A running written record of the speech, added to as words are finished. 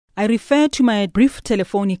I refer to my brief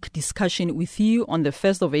telephonic discussion with you on the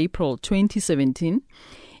 1st of April 2017,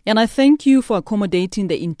 and I thank you for accommodating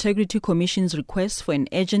the Integrity Commission's request for an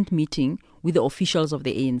urgent meeting with the officials of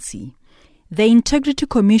the ANC. The Integrity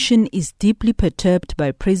Commission is deeply perturbed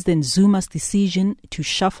by President Zuma's decision to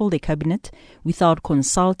shuffle the cabinet without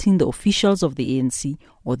consulting the officials of the ANC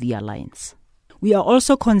or the alliance. We are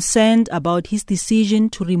also concerned about his decision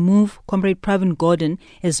to remove Comrade Pravin Gordhan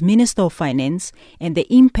as Minister of Finance and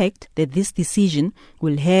the impact that this decision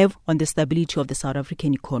will have on the stability of the South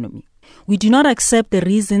African economy. We do not accept the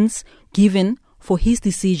reasons given for his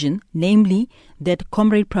decision, namely that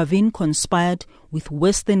Comrade Pravin conspired with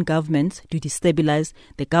Western governments to destabilize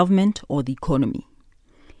the government or the economy.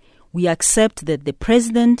 We accept that the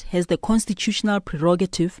President has the constitutional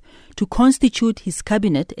prerogative to constitute his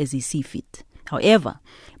cabinet as he sees fit. However,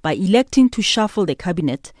 by electing to shuffle the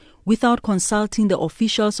cabinet without consulting the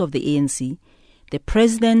officials of the ANC, the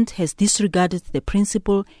President has disregarded the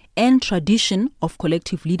principle and tradition of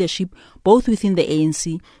collective leadership both within the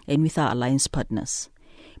ANC and with our alliance partners.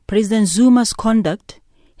 President Zuma's conduct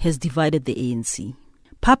has divided the ANC.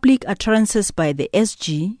 Public utterances by the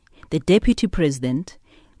SG, the Deputy President,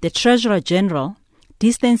 the Treasurer General,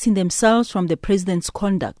 distancing themselves from the President's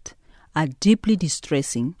conduct are deeply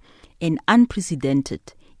distressing and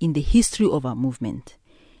unprecedented in the history of our movement.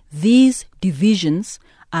 These divisions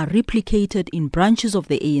are replicated in branches of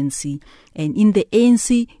the ANC and in the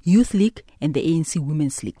ANC Youth League and the ANC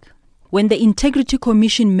Women's League. When the Integrity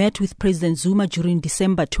Commission met with President Zuma during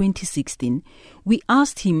December 2016, we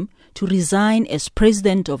asked him to resign as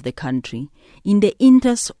President of the country in the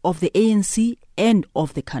interest of the ANC and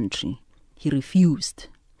of the country. He refused.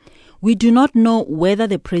 We do not know whether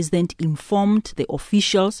the President informed the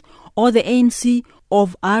officials or the ANC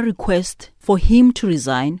of our request for him to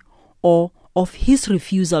resign or of his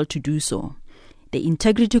refusal to do so. The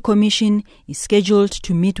Integrity Commission is scheduled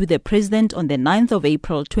to meet with the President on the 9th of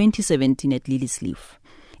April 2017 at Liliesleaf.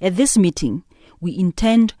 At this meeting, we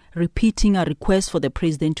intend repeating our request for the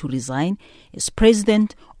President to resign as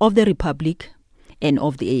President of the Republic and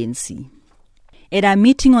of the ANC. At our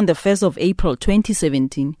meeting on the 1st of April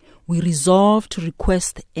 2017, we resolved to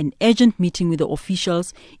request an urgent meeting with the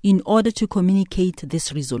officials in order to communicate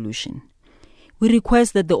this resolution. We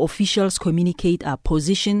request that the officials communicate our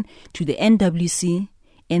position to the NWC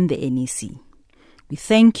and the NEC. We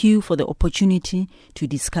thank you for the opportunity to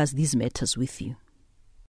discuss these matters with you.